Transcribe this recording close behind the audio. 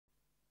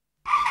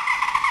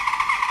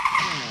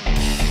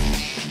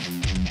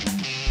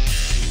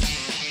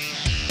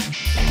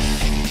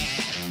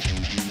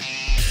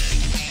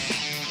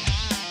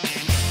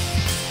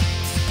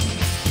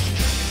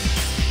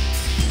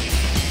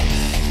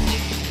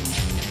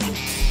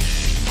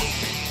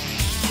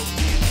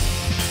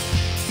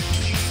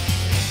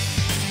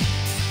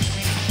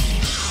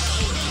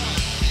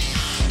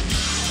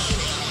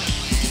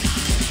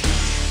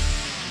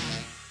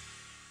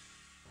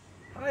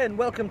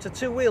welcome to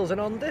Two Wheels, and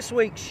on this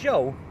week's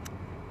show,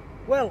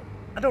 well,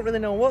 I don't really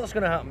know what's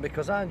going to happen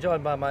because I'm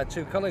joined by my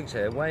two colleagues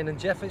here, Wayne and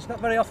Jeff. It's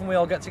not very often we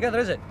all get together,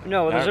 is it?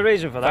 No, there's a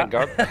reason for that.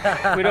 Thank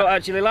God. We don't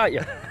actually like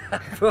you.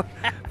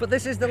 but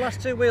this is the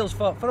last Two Wheels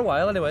for a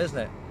while anyway, isn't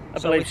it? I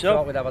believe we so.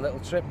 thought we'd have a little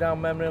trip down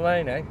memory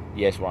lane, eh?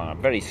 Yes, well,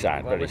 I'm very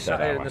sad, Well, very we're sat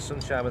sad. here in the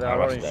sunshine with our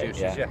Our orange estate,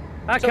 juices, yeah.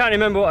 I can't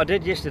remember what I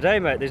did yesterday,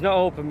 mate. There's no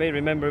hope of me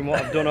remembering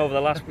what I've done over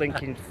the last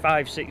blinking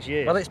 5-6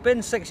 years. Well, it's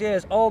been 6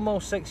 years,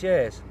 almost 6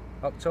 years.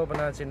 October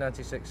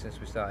 1996 since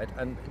we started.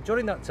 And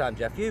during that time,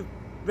 Jeff, you've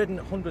ridden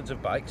hundreds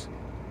of bikes.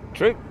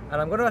 True.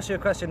 And I'm going to ask you a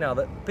question now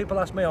that people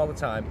ask me all the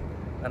time,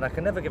 and I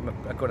can never give them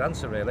a good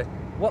answer, really.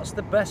 What's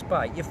the best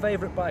bike, your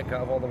favourite bike out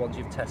of all the ones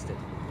you've tested?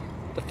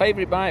 The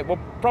favourite bike, well,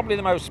 probably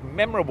the most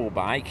memorable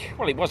bike.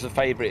 Well, it was a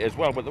favourite as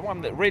well, but the one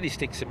that really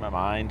sticks in my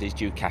mind is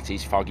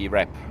Ducati's Foggy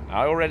Rep.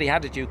 I already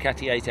had a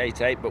Ducati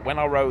 888, but when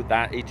I rode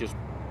that, it just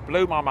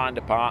blew my mind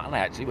apart, and I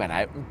actually went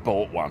out and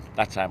bought one.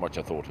 That's how much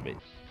I thought of it.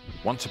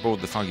 Once aboard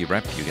the Foggy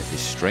Rep, you get this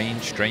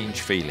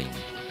strange feeling.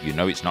 You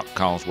know it's not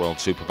Carl's World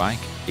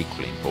Superbike,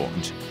 equally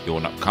important,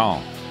 you're not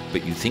Carl,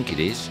 but you think it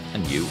is,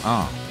 and you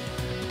are.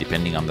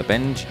 Depending on the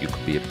bend, you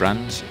could be a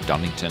Brands,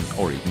 Donington,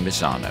 or even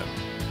Misano.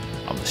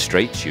 On the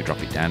straights, you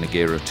drop it down a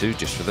gear or two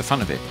just for the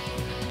fun of it.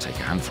 Take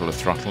a handful of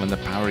throttle and the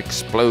power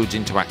explodes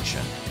into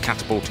action,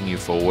 catapulting you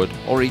forward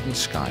or even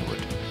skyward.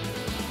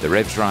 The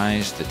revs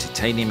rise, the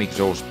titanium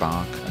exhaust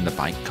bark, and the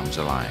bike comes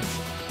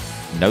alive.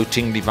 No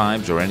tingly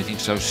vibes or anything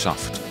so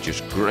soft,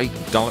 just great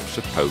dollops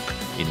of poke,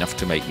 enough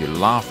to make you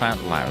laugh out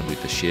loud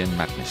with the sheer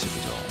madness of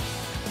it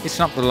all. It's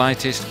not the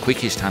lightest,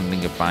 quickest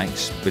handling of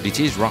bikes, but it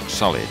is rock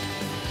solid.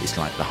 It's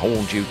like the whole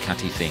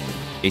Ducati thing,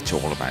 it's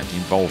all about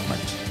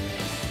involvement.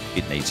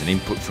 It needs an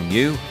input from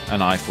you,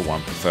 and I for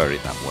one prefer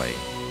it that way.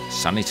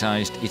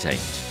 Sanitised it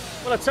ain't.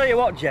 Well, I tell you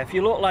what, Jeff,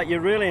 you look like you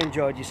really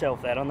enjoyed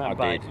yourself there on that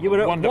bike. Did. You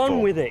were at Wonderful.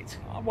 one with it.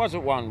 I was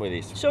at one with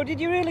it. So did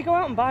you really go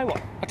out and buy one?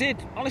 I did,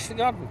 honest to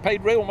God,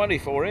 paid real money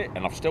for it,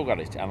 and I've still got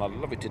it, and I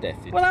love it to death.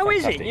 It's Well, how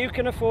is fantastic. it? You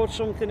can afford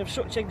something of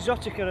such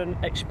exotica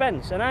and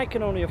expense, and I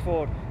can only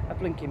afford a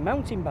blinking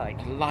mountain bike.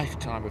 A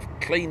lifetime of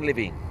clean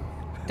living.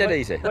 Dead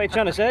easy. What are you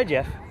trying to say,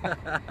 Jeff?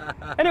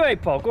 Anyway,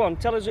 Paul, go on,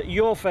 tell us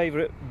your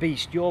favourite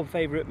beast, your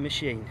favourite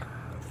machine.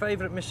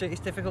 Favourite machine,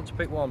 it's difficult to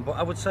pick one, but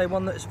I would say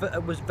one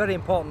that was very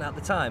important at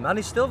the time, and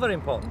is still very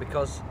important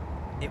because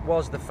it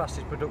was the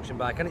fastest production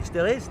bike, and it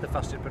still is the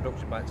fastest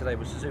production bike today,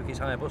 was Suzuki's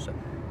Hayabusa.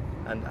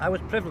 And I was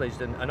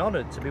privileged and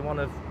honoured to be one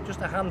of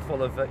just a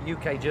handful of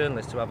UK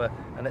journalists to have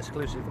an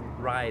exclusive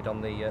ride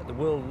on the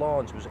world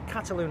launch. It was at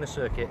Catalunya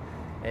circuit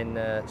in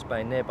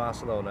Spain, near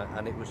Barcelona,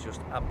 and it was just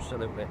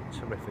absolutely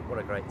terrific. What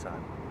a great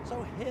time.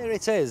 So here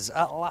it is,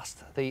 at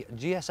last, the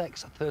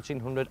GSX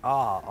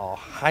 1300R, or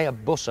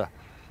Hayabusa.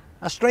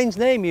 A strange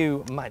name,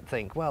 you might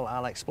think. Well,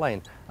 I'll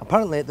explain.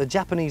 Apparently, the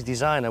Japanese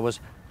designer was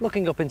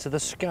looking up into the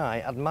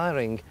sky,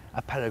 admiring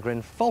a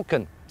peregrine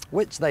falcon,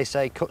 which they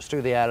say cuts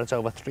through the air at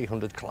over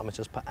 300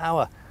 kilometers per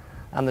hour.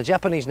 And the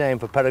Japanese name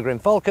for peregrine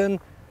falcon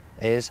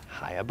is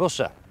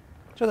Hayabusa.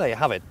 So there you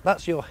have it.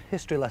 That's your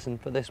history lesson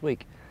for this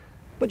week.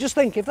 But just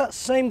think, if that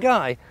same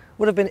guy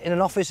would have been in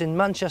an office in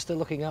Manchester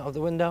looking out of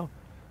the window,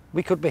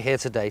 we could be here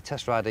today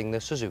test riding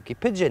the Suzuki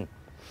Pigeon.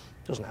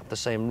 Doesn't have the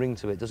same ring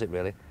to it, does it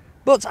really?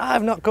 But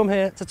I've not come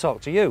here to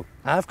talk to you.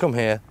 I've come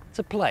here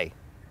to play.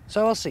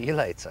 So I'll see you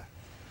later.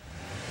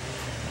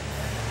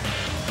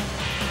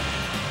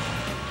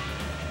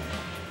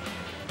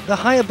 The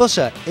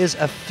Hayabusa is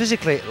a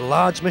physically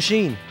large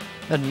machine,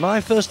 and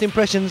my first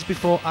impressions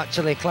before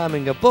actually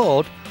climbing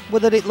aboard were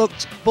that it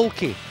looked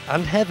bulky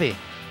and heavy,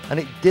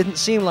 and it didn't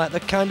seem like the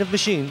kind of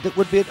machine that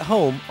would be at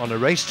home on a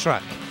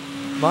racetrack.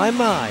 My,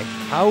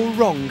 how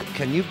wrong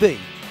can you be?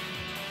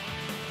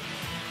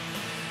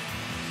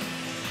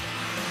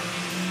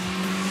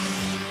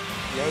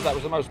 You know, that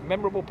was the most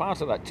memorable part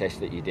of that test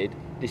that you did.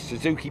 This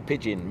Suzuki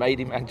Pigeon made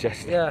in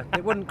Manchester. Yeah,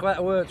 it wouldn't quite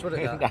have worked, would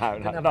it? That? No,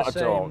 Didn't have not the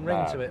at all. same ring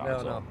No, to it, not no,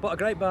 at no. all. But a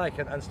great bike,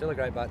 and still a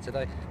great bike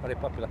today. Very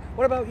popular.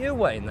 What about you,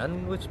 Wayne,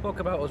 then? We spoke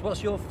about us.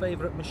 What's your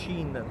favourite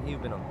machine that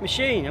you've been on?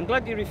 Machine. I'm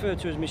glad you refer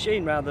to as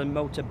machine rather than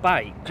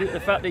motorbike, due to the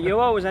fact that you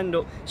always end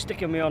up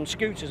sticking me on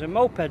scooters and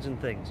mopeds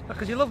and things.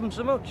 Because you love them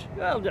so much.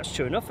 Well, that's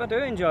true enough. I do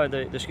enjoy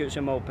the scooters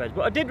and mopeds,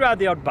 but I did ride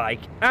the odd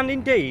bike, and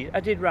indeed, I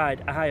did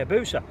ride a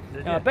Hayabusa.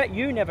 Now, I bet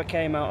you never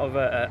came out of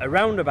a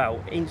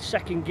roundabout in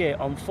second gear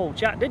on full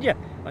chat, did you?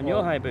 On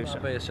your Hayabusa.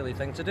 That'd be a silly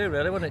thing to do,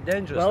 really, wouldn't it?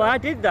 Dangerous. Well, that. I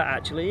did that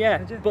actually, yeah.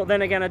 Did you? But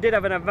then again, I did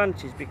have an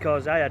advantage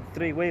because I had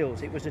 3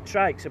 wheels. It was a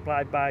trike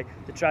supplied by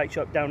the trike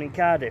shop down in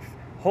Cardiff.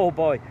 Oh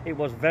boy, it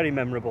was very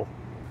memorable.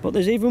 But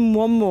there's even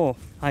one more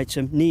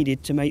item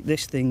needed to make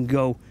this thing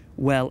go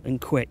well and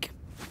quick.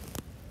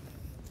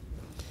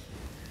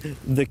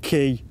 The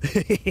key.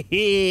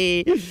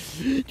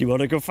 Do you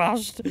want to go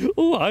fast?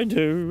 Oh, I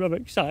do. I'm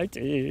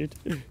excited.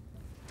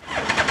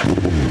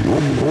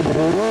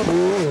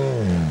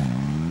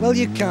 Well,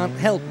 you can't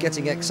help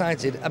getting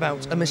excited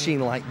about a machine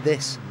like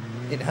this.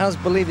 It has,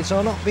 believe it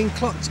or not, been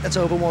clocked at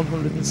over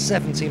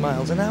 170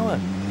 miles an hour.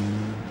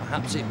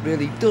 Perhaps it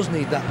really does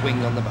need that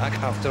wing on the back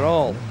after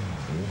all.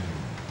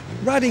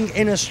 Riding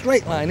in a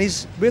straight line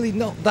is really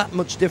not that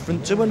much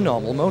different to a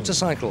normal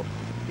motorcycle.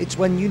 It's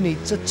when you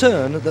need to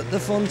turn that the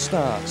fun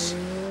starts.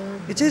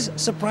 It is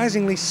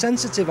surprisingly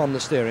sensitive on the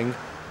steering,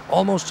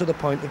 almost to the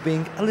point of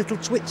being a little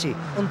twitchy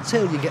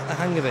until you get the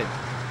hang of it.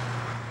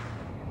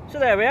 So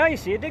there we are, you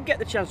see, I did get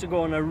the chance to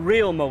go on a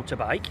real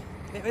motorbike.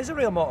 It is a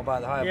real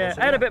motorbike, the Hayabusa. Yeah,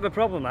 I had a bit of a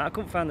problem there, I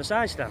couldn't find the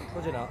side stand.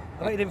 Did you not?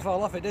 I bet you didn't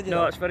fall off it, did you?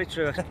 No, it's very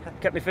true. I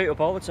kept my feet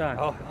up all the time.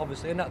 Oh,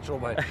 obviously, a natural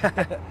way.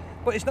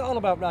 But it's not all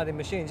about riding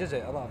machines, is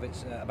it? A lot of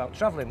it's about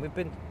travelling. We've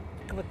been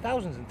covered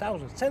thousands and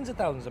thousands, tens of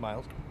thousands of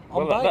miles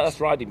on bikes. That's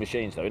riding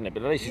machines, though, isn't it?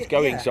 But at least it's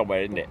going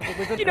somewhere, isn't it?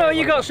 You know,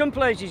 you got some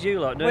places you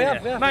lot, don't you?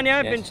 We have. Man,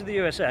 I've been to the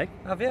USA.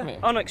 Have you?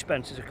 On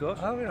expenses, of course.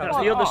 Oh, That's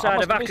the other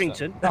side of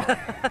Accrington.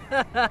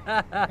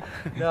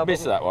 No,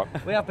 Missed that one.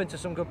 We have been to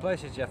some good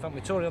places, Jeff, haven't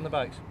we? Touring on the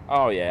bikes.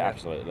 Oh, yeah,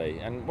 absolutely.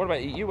 And what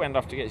about you? You went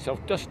off to get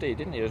yourself dusty,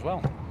 didn't you, as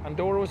well?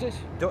 Andorra, was it?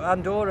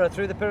 Andorra,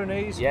 through the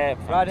Pyrenees. Yeah,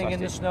 riding in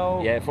the fantastic.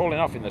 snow. Yeah, falling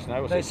off in the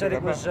snow. They said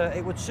it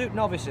would suit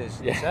novices,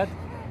 they said.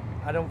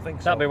 I don't think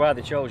so. That'd be why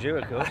they chose you,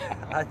 of course.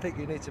 I think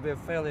you need to be a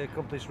fairly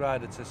accomplished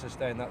rider to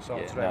sustain that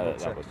sort of terrain. No,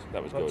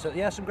 that was good.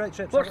 Yeah, some great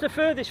trips. What's the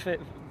furthest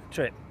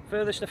trip?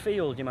 Furthest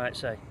afield, you might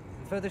say?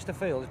 Furthest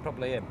afield is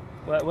probably him.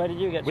 Where did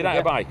you get to? Without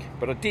a bike,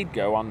 but I did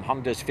go on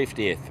Honda's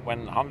 50th,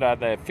 when Honda had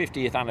their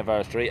 50th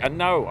anniversary, and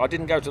no, I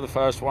didn't go to the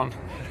first one.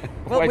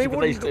 Waiting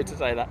for these two to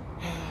say that.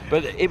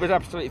 But it was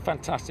absolutely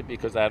fantastic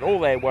because they had all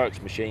their works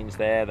machines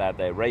there, they had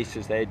their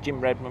racers there, Jim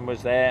Redman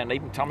was there, and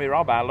even Tommy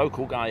Robb, our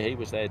local guy, he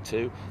was there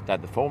too. They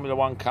had the Formula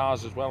One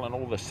cars as well, and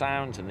all the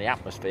sounds and the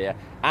atmosphere.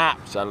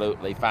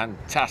 Absolutely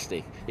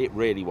fantastic. It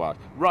really was.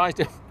 Right,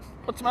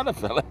 what's the matter,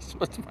 fellas?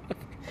 What's the matter?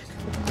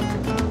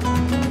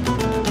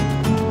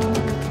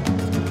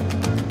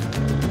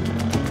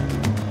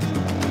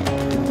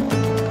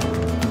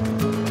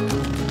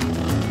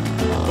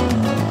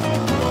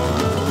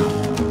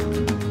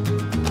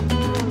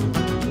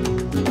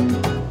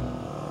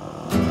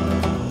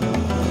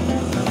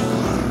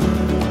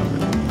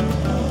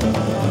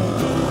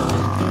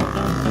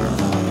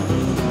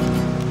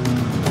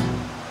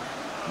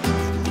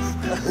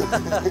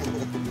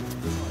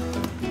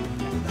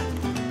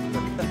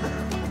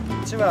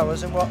 2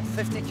 hours and what,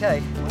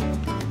 50k?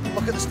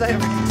 Look at the state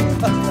of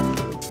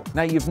it.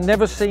 Now, you've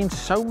never seen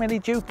so many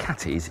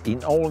Ducatis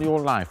in all your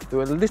life. There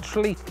were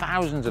literally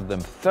thousands of them.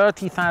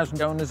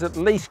 30,000 owners at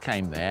least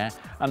came there,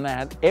 and they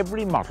had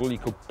every model you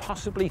could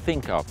possibly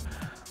think of.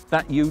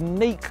 That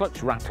unique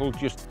clutch rattle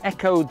just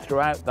echoed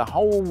throughout the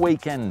whole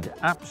weekend.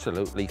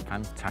 Absolutely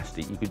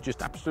fantastic. You could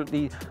just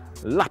absolutely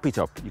lap it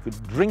up. You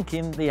could drink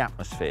in the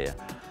atmosphere.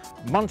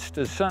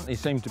 Monsters certainly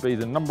seemed to be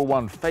the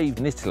 #1 fave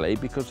in Italy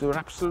because there were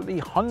absolutely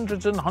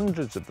hundreds and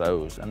hundreds of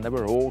those, and they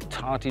were all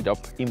tarted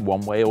up in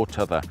one way or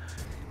t'other.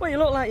 Well, you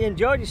look like you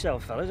enjoyed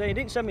yourself, fellas. You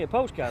didn't send me a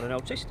postcard, I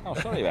noticed. Oh,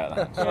 sorry about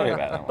that. Sorry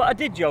about that. But I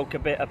did joke a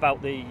bit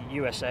about the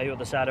USA,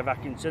 other side of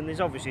Accrington. There's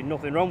obviously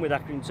nothing wrong with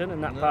Accrington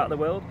and that part of the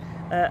world.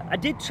 I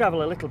did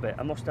travel a little bit,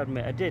 I must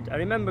admit I did. I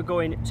remember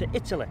going to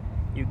Italy.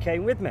 You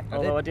came with me,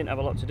 although I didn't have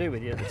a lot to do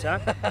with you at the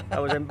time. I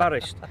was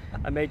embarrassed.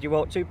 I made you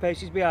walk 2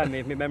 paces behind me,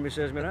 if my memory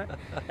serves me right.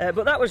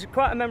 But that was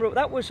quite a memorable.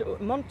 That was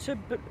Monte.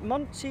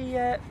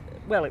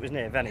 Well, it was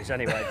near Venice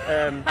anyway,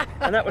 and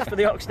that was for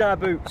the Oxstar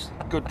boots.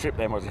 Good trip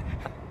then, was it?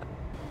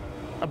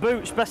 A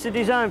boot specially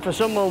designed for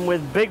someone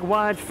with big,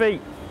 wide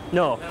feet.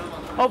 No,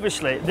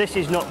 obviously this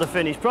is not the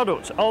finished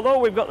product. Although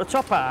we've got the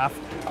top half,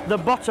 the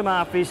bottom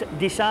half is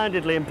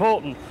decidedly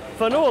important.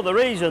 For no other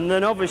reason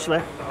than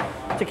obviously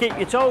to keep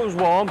your toes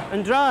warm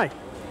and dry.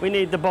 We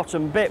need the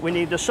bottom bit, we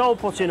need the sole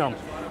putting on.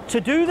 To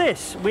do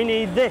this, we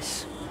need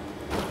this.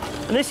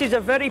 And this is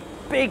a very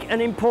big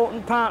and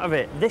important part of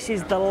it. This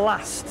is the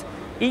last.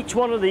 Each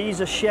one of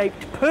these are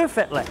shaped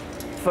perfectly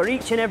for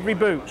each and every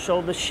boot,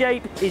 so the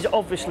shape is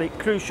obviously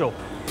crucial.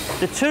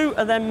 The two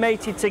are then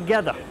mated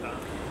together.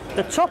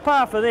 The top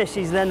half of this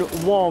is then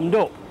warmed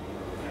up.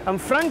 And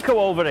Franco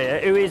over here,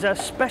 who is a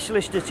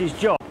specialist at his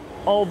job,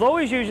 although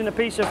he's using a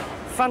piece of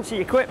fancy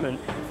equipment,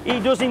 he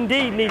does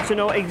indeed need to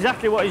know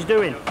exactly what he's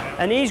doing.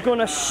 And he's going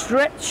to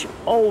stretch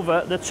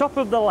over the top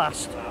of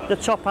the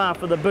top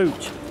half of the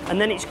boot, and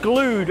then it's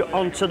glued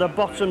onto the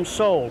bottom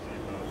sole.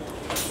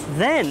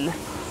 Then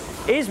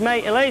his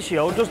mate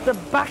Elasio does the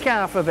back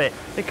half of it,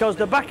 because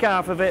the back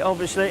half of it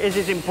obviously is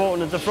as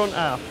important as the front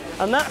half,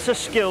 and that's a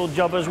skilled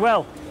job as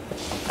well.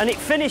 And it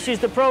finishes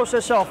the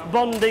process off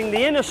bonding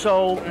the inner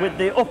sole with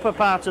the upper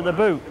part of the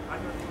boot.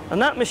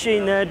 And that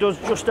machine there does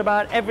just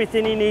about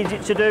everything he needs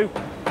it to do,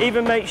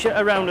 even makes you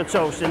a round of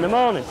toast in the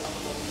morning.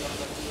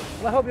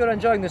 Well, I hope you're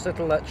enjoying this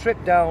little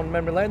trip down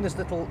memory lane, this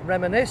little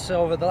reminisce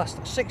over the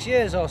last 6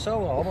 years or so,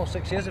 or almost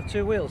 6 years of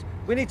two wheels.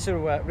 We need to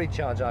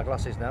recharge our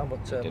glasses now, but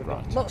we've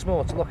got lots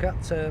more to look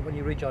at when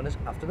you rejoin us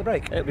after the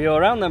break. It'll be all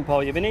round then,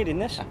 Paul. You'll be needing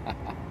this.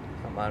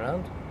 Not my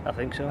round. I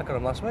think so. I got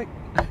them last week.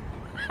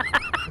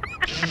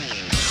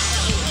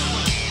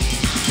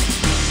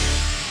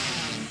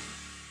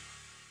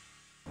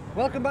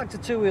 Welcome back to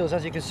Two Wheels.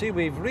 As you can see,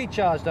 we've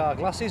recharged our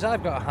glasses.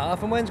 I've got a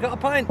half and Wayne's got a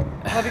pint.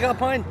 Have you got a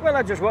pint? Well,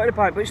 I just wanted a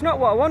pint, but it's not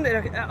what I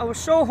wanted. I was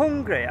so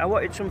hungry, I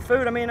wanted some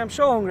food. I mean, I'm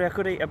so hungry I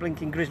could eat a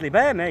blinking grizzly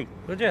bear, me.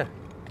 Would you?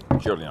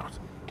 Surely not.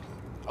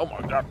 Oh my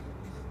God.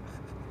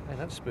 Hey,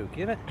 that's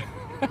spooky, isn't it?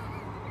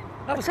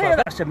 I tell you,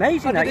 that's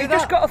amazing. How'd you You've do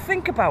just that? got to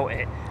think about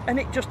it, and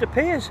it just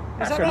appears.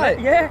 Is that right?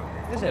 Yeah.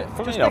 Is it?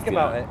 Funny Just enough, think you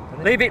about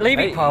know. it. Leave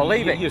it, Paul.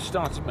 Leave it. You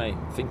started me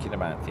thinking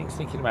about things,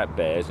 thinking about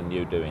bears, and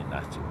you doing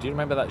that. Do you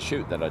remember that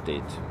shoot that I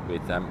did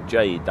with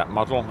Jade, that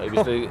model? It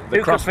was the Who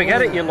could crossbow.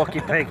 forget it, you lucky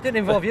pig? Didn't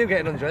involve you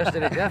getting undressed,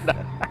 did it, Jeff?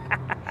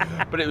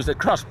 But it was the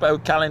crossbow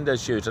calendar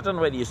shoot. I don't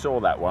know whether you saw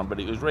that one, but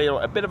it was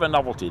a bit of a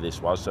novelty.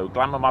 This was so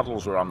glamour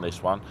models were on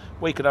this one.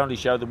 We could only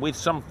show them with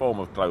some form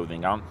of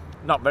clothing on.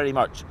 Not very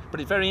much, but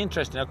it's very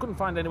interesting. I couldn't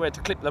find anywhere to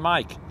clip the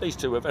mic. These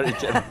two were very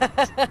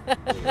generous.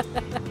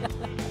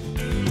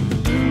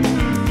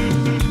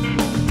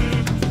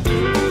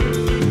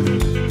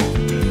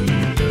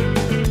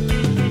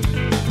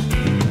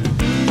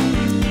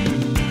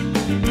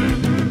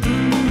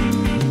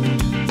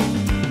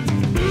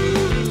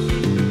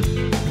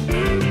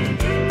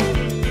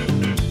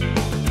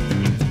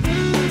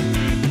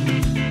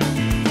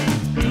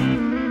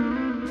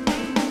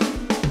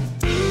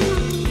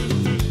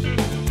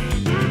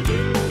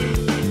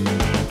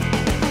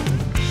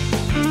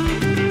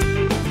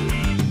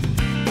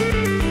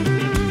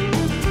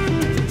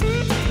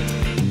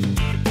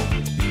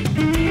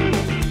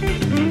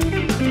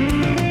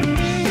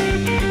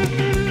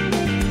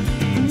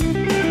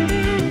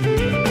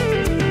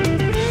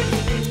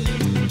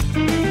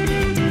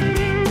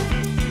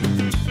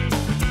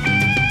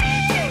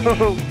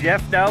 Oh,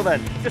 Jeff, now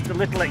then. Just a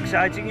little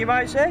exciting, you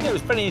might say. It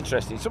was pretty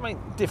interesting,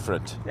 something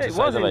different. Yeah, to it say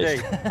was the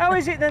least. indeed. How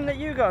is it then that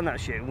you got on that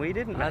shoot and we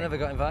didn't? I mate? never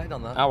got invited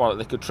on that. Oh well,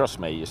 they could trust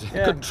me. You see. Yeah.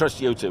 They couldn't trust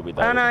you two with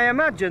that. And I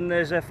imagine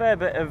there's a fair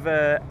bit of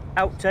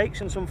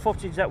outtakes and some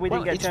footage that we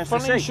didn't get a chance to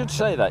It's funny see. you should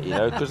say that, you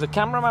know, because the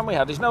cameraman we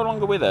had is no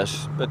longer with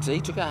us, but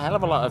he took a hell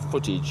of a lot of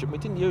footage and we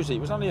didn't use it.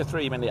 It was only a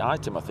 3-minute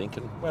item, I think,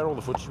 and where all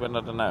the footage went,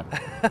 I don't know.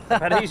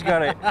 But he's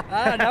got it.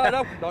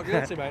 No, not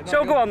guilty, mate.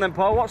 So go on then,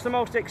 Paul. What's the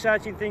most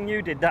exciting thing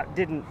you did that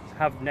didn't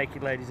have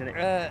naked ladies in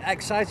it?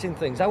 Exciting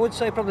things. I would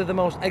say probably the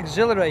most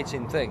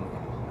exhilarating thing,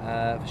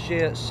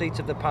 sheer seat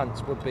of the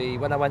pants, would be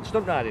when I went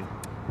stunt riding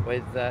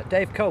with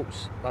Dave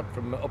Coates, lad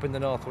from up in the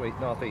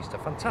northeast, a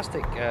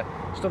fantastic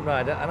stunt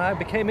rider, and I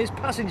became his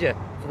passenger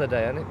for the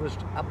day, and it was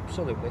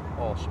absolutely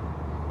awesome.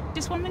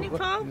 Just 1 minute,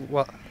 Paul.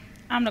 What?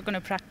 I'm not going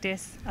to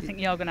practice. I think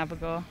you're going to have a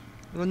go.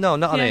 Well, no,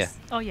 not on here. Yes.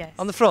 Oh, yes.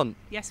 On the front?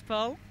 Yes,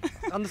 Paul.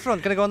 On the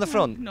front? Can I go on the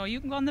front? No, you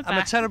can go on the back.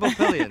 I'm a terrible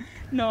pillion.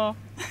 No.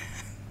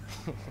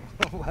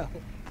 Well.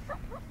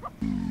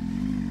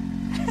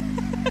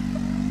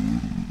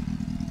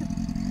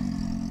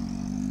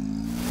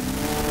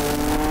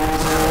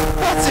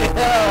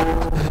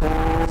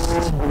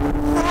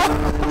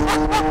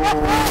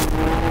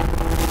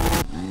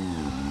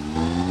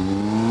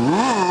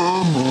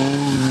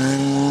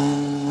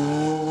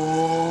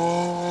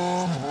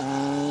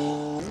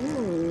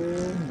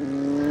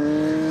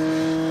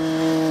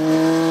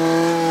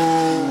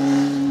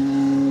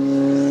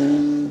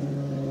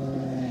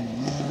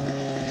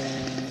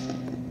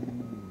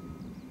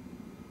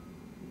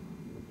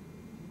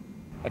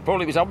 Paul,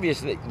 it was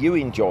obvious that you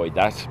enjoyed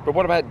that, but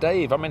what about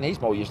Dave? I mean,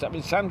 he's more used to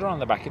having Sandra on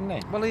the back, isn't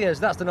he? Well, he is.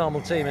 That's the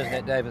normal team, isn't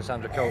it, Dave and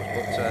Sandra Coates?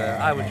 But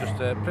I was just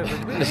privileged.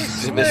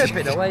 He's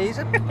slurping away. He's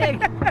a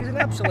pig. He's an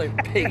absolute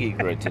Pig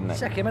ignorant, isn't it?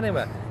 Check him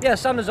anyway. Yeah,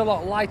 Sandra's a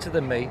lot lighter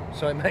than me,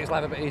 so it makes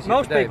life a bit easier.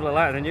 Most for Dave. people are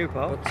lighter than you,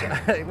 Paul.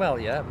 But, well,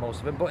 yeah, most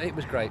of them. But it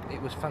was great.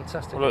 It was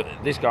fantastic. Well, look,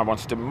 this guy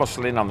wants to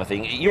muscle in on the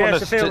thing. You Yes,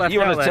 want I feel left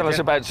to out there, tell us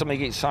Jeff. about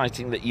something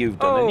exciting that you've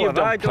done, and you've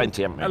done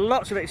plenty, haven't you?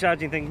 Lots of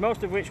exciting things,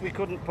 most of which we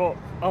couldn't put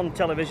on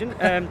television.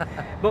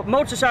 But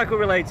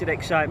motorcycle-related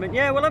excitement,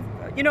 yeah. Well,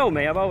 you know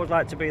me, I've always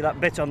liked to be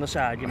that bit on the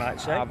side, you might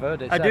say. I've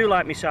heard it I said. do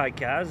like my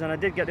sidecars, and I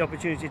did get the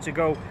opportunity to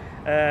go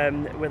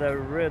with a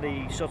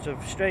really sort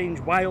of strange,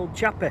 wild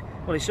chappie.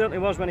 Well, he certainly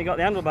was when he got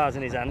the handlebars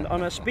in his hand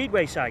on a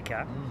speedway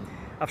sidecar.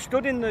 I've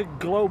stood in the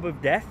globe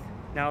of death.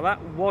 Now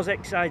that was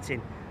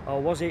exciting,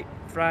 or was it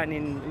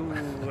frightening?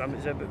 Ooh,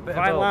 it's a Bit of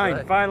fine both, line,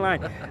 right? fine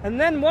line. And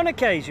then one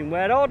occasion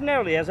where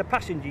ordinarily as a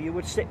passenger you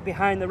would sit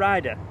behind the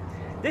rider.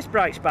 This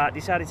bright spark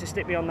decided to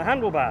stick me on the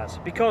handlebars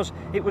because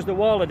it was the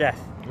wall of death.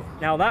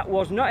 Now that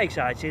was not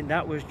exciting,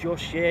 that was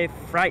just sheer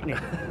frightening.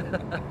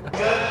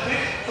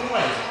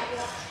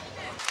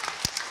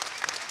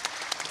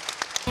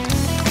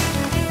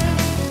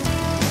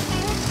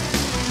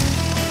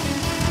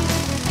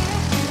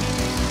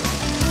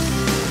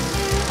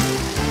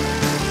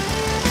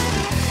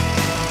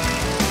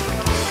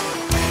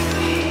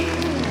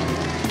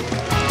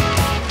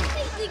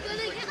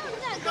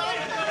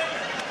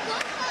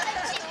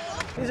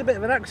 He's a bit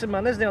of an accent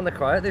man, isn't he, on the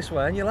quiet this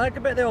way? And you like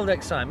a bit of the old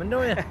excitement,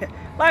 don't you?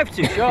 Life's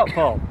too short,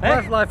 Paul.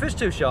 eh? Life is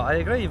too short, I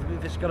agree.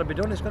 If it's got to be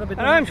done, it's got to be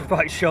done. And I'm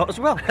quite short as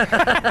well.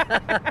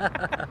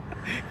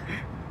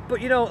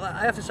 But you know,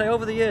 I have to say,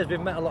 over the years we've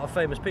met a lot of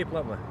famous people,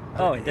 haven't we?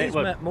 Oh, indeed. He's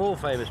met more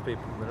famous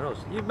people than us.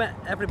 You've met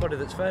everybody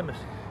that's famous.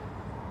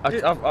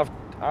 I've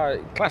I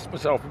class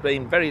myself as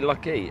being very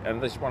lucky,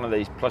 and this is one of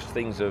these plus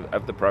things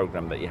of the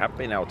programme, that you have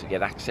been able to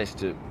get access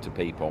to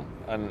people.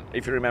 And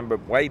if you remember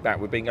way back,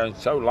 we've been going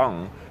so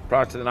long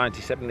prior to the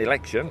 97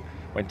 election,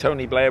 when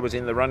Tony Blair was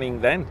in the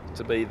running then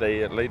to be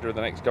the leader of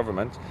the next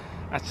government,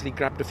 actually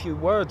grabbed a few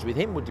words with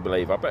him, would you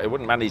believe? I bet he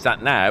wouldn't manage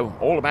that now.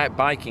 All about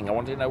biking. I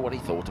wanted to know what he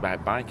thought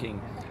about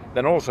biking.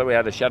 Then also we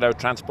had a shadow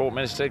transport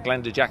minister,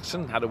 Glenda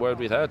Jackson, had a word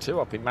with her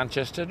too up in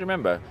Manchester. Do you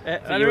remember?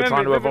 You were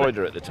trying to avoid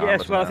her at the time.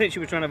 Yes, well, I think she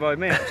was trying to avoid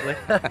me, actually.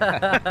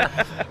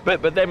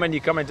 but then when you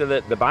come into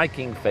the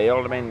biking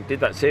field, I mean, did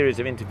that series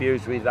of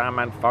interviews with our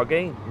man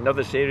Foggy,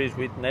 another series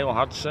with Neil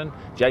Hodgson,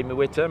 Jamie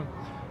Whittam,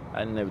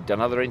 and they've done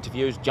other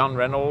interviews, John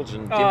Reynolds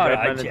and Jim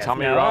Redman and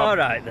Tommy Robb,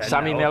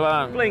 Sammy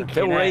Miller,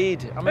 Phil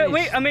Reid.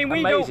 I mean,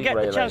 we don't get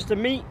the chance to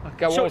meet. I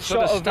go all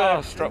sort of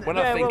starstruck when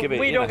I think of it.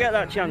 We don't get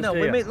that chance. No,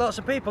 we meet lots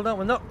of people, don't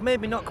we?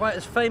 Maybe not quite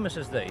as famous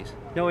as these.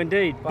 No,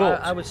 indeed.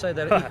 But I would say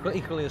they're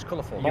equally as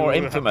colourful. More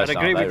infamous. I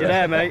agree with you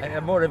there, mate.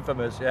 More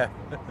infamous, yeah.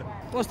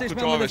 What's this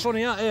man with the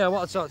funny hat here?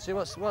 What to talk to you?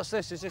 What's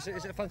this? Is it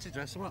a fancy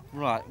dress or what?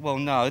 Right, well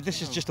no,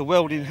 this is just a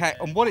welding hat,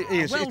 and what it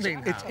is,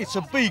 it's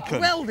a beacon. A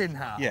welding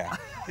hat? Yeah.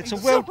 It's a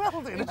welding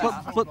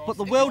hat. But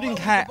the welding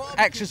hat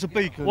acts as a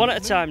beacon. One at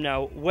a time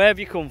now. Where have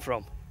you come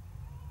from?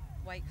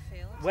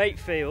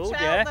 Wakefield,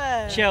 Cheltenham.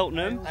 yeah.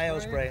 Cheltenham.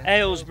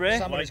 Aylesbury.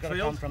 Somebody's got to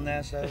come from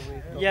there, so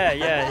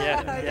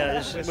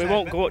Yeah. We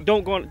won't go.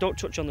 Don't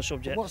touch on the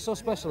subject. What's so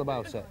special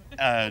about it?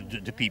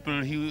 The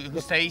people who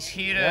stays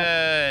here,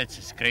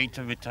 it's great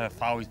with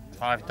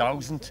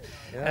 5,000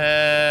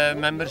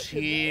 members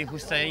here who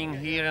staying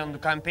here on the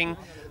camping,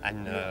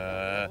 and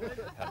the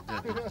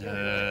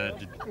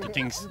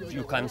things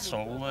you can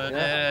sell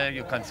there,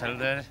 you can sell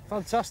there.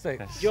 Fantastic.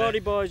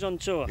 Geordie boys on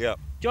tour. Yeah.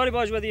 Geordie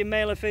boys, whether you're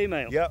male or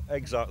female. Yeah,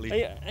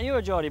 exactly. Are you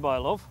a Geordie boy,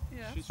 love?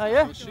 Yeah. Are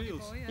you?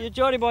 You're a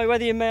Geordie boy,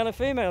 whether you're male or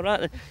female, right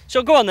then.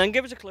 So go on then,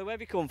 give us a clue. Where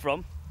have you come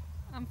from?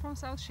 I'm from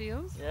South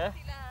Shields. Yeah.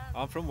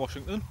 I'm from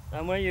Washington.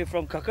 And where are you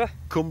from, Cocker?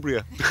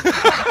 Cumbria.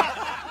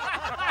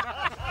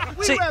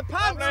 we wear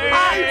pants.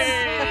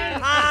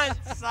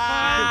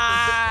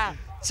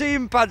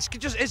 Team pants.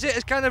 Is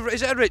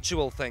it a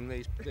ritual thing?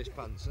 These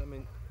pants. I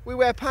mean, We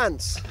wear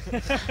pants.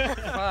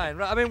 fine.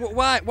 Right. I mean,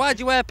 why do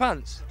you wear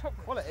pants? Top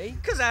quality.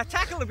 Because our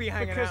tackle will be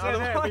hanging out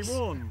otherwise.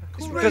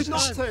 It's rude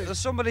not to.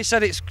 Somebody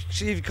said it's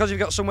because you've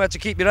got somewhere to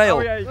keep your ale.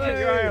 Oh yeah, you keep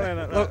your ale in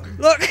it.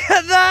 Look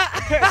at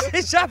that!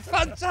 Is that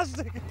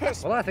fantastic?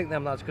 Well, I think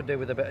them lads could do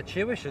with a bit of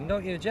tuition,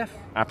 don't you, Jeff?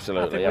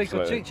 Absolutely, I think we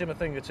absolutely. could teach them a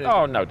thing or two.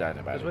 Oh, no doubt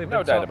about it. We've No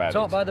been doubt about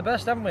taught it. by the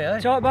best, haven't we? Eh?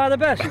 Taught by the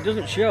best. It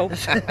doesn't show.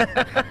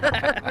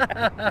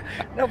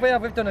 No,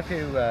 we've done a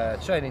few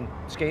training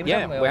schemes.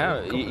 Yeah, haven't we?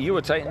 well, you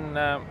were taken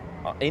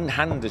in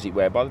hand, as it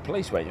were, by the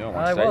police, weren't you?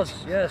 I was,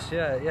 yes,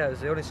 yeah. It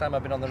was the only time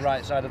I've been on the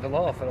right side of the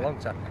law for a long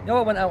time. You know,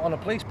 I went out on a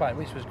police bike,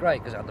 which was great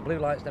because it had the blue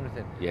lights and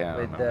everything. Yeah,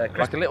 with Chris,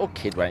 like a little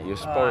kid, weren't you? it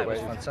Spoiled, was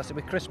weren't you? fantastic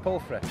with Chris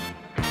Pulfrey.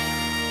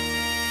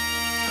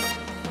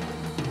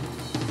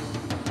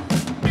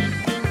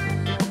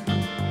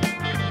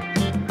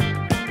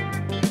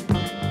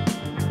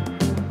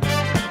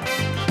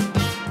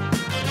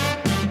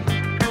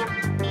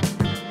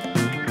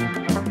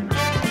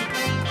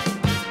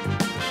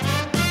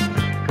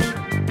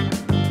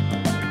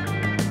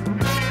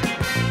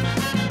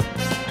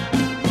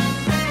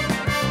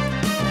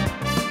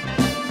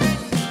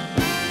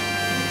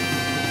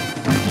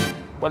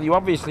 Well, you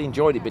obviously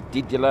enjoyed it, but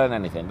did you learn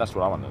anything? That's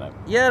what I want to know.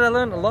 Yeah, I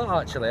learned a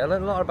lot actually. I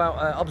learned a lot about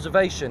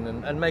observation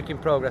and making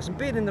progress and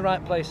being in the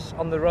right place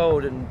on the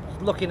road and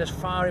looking as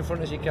far in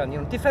front as you can. You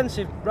know,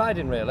 defensive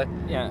riding really.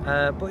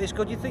 Yeah. But it's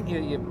good. You think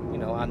you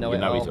know I know You it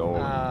know all. it all.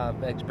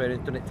 I've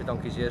experienced, done it for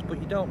donkey's years,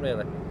 but you don't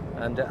really.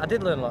 And I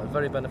did learn a lot. It was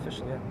very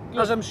beneficial.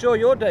 Yeah. As I'm sure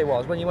your day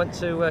was when you went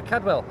to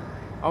Cadwell.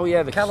 Oh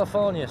yeah, the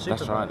California Superbike.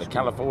 That's right, the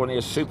California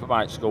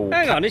Superbike School.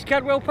 Hang on, is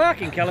Cadwell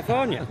Park in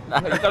California? No,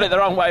 you got it the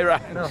wrong way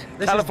round. No,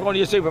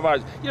 California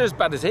Superbike. You're as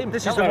bad as him.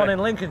 This is the one in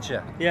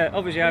Lincolnshire. Yeah,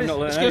 obviously I've not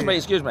learned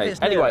Excuse me. It's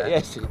near Anyway, there.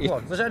 yes.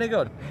 What, was it any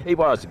good? It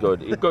was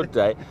good. A good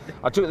day.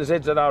 I took the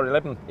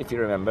ZZR11, if you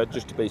remember,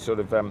 just to be sort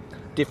of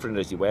different,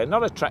 as you were.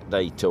 Not a track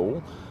day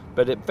tool,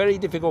 but a very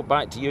difficult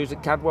bike to use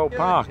at Cadwell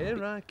Park.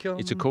 Here I come.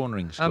 It's a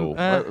cornering school.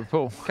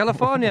 Paul.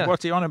 California.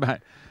 What's he on about?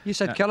 You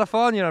said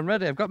California. I'm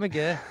ready. I've got my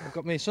gear. I've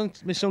got my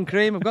sun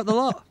cream. I've got the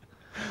lot.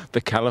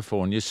 The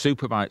California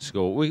Superbike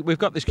School. We've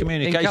got this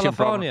communication In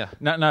California?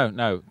 problem.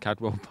 No,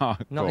 Cadwell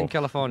Park. Not in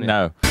California.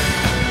 No.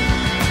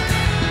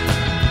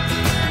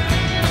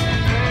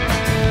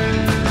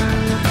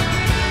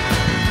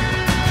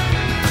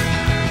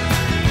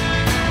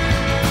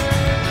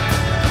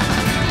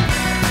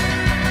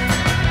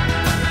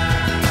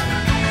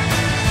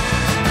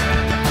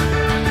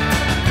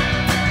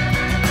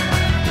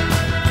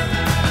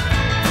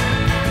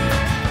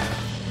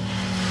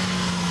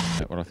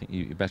 Well, I think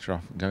you're better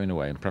off going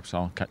away, and perhaps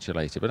I'll catch you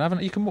later.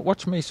 But you can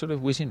watch me sort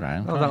of whizzing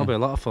round. Oh, that'll be a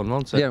lot of fun,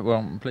 won't it? Yeah,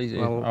 well, please.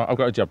 Well, I've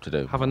got a job to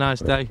do. Have a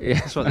nice day. Yeah.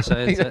 That's what they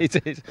say, isn't it?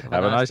 It is.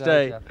 Have a nice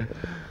day. Jeff.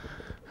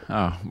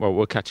 Oh, well,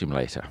 we'll catch him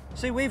later.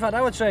 See, we've had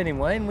our training,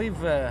 Wayne.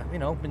 We've, you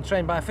know, been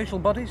trained by official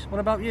bodies. What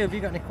about you? Have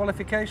you got any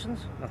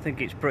qualifications? I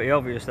think it's pretty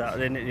obvious that,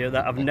 isn't it,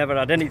 that I've never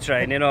had any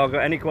training or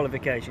got any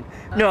qualification.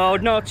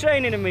 No,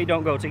 training and me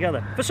don't go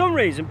together. For some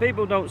reason,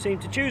 people don't seem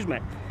to choose me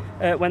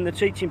when they're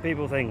teaching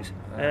people things.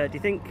 Do you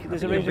think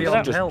there's a reason for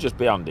that? Just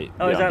beyond it.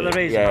 Oh, is that the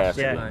reason?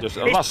 Yeah. Just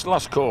a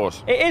lost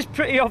cause. It is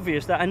pretty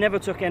obvious that I never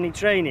took any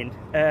training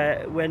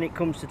when it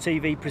comes to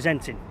TV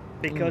presenting.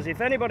 Because if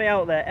anybody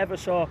out there ever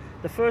saw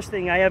the first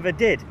thing I ever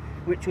did,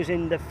 which was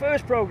in the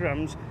first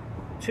programmes,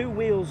 2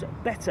 Wheels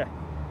Better,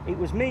 it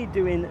was me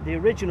doing the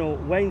original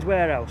Wayne's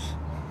Warehouse.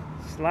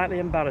 Slightly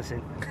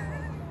embarrassing.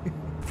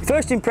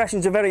 First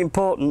impressions are very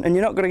important, and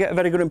you're not going to get a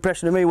very good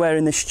impression of me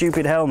wearing this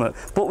stupid helmet.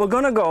 But we're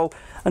going to go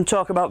and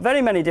talk about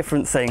very many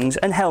different things,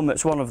 and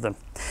helmets one of them.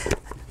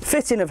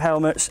 Fitting of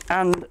helmets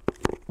and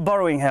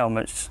borrowing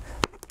helmets.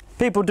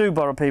 People do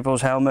borrow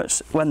people's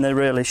helmets when they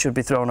really should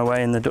be thrown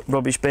away in the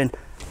rubbish bin.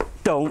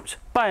 Don't.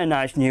 Buy a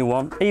nice new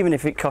one. Even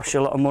if it costs you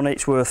a lot of money,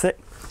 it's worth it.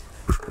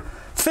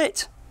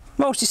 Fit.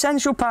 Most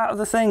essential part of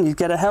the thing is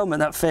get a helmet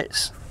that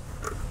fits.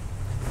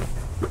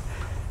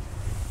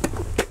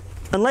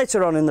 And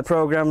later on in the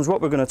programmes, what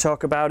we're going to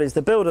talk about is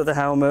the build of the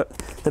helmet,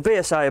 the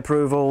BSI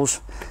approvals,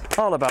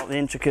 all about the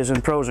intricacies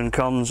and pros and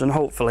cons, and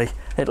hopefully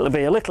it'll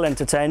be a little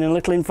entertaining, a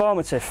little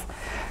informative.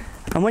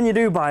 And when you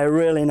do buy a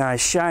really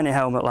nice shiny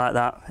helmet like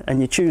that,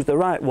 and you choose the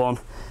right one,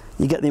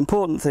 you get the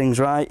important things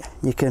right,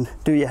 you can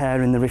do your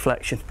hair in the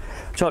reflection.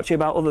 Talk to you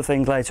about other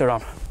things later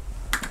on.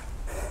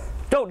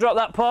 Don't drop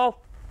that, Paul.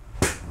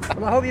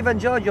 Well, I hope you've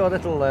enjoyed your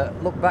little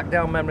look back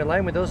down memory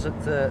lane with us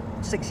at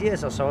 6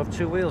 years or so of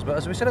 2 Wheels. But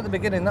as we said at the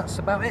beginning, that's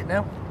about it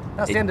now.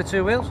 That's the end of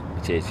 2 Wheels.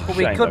 It is. But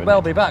we could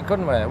well be back,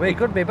 couldn't we? We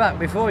could be back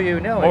before you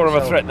know it. More of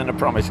a threat than a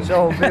promise.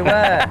 So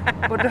beware.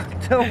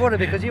 But don't worry,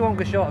 because you won't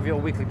go short of your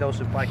weekly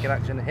dose of biking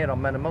action here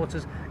on Men and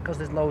Motors, because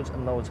there's loads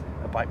and loads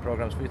of bike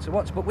programmes for you to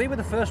watch. But we were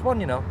the first one,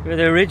 you know. We were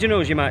the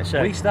originals, you might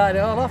say. We started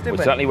it all off, didn't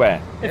we? Exactly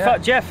where? In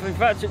fact,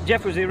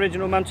 Jeff was the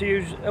original man to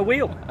use a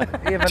wheel.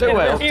 Two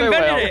wheels.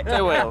 It.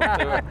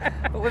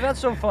 But we've had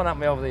some fun, haven't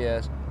we, over the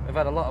years? We've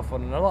had a lot of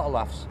fun and a lot of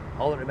laughs.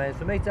 All that remains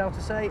for me now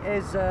to say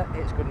is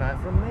it's good night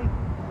from me.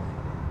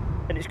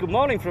 And it's good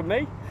morning from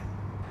me.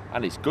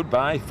 And it's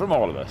goodbye from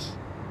all of us.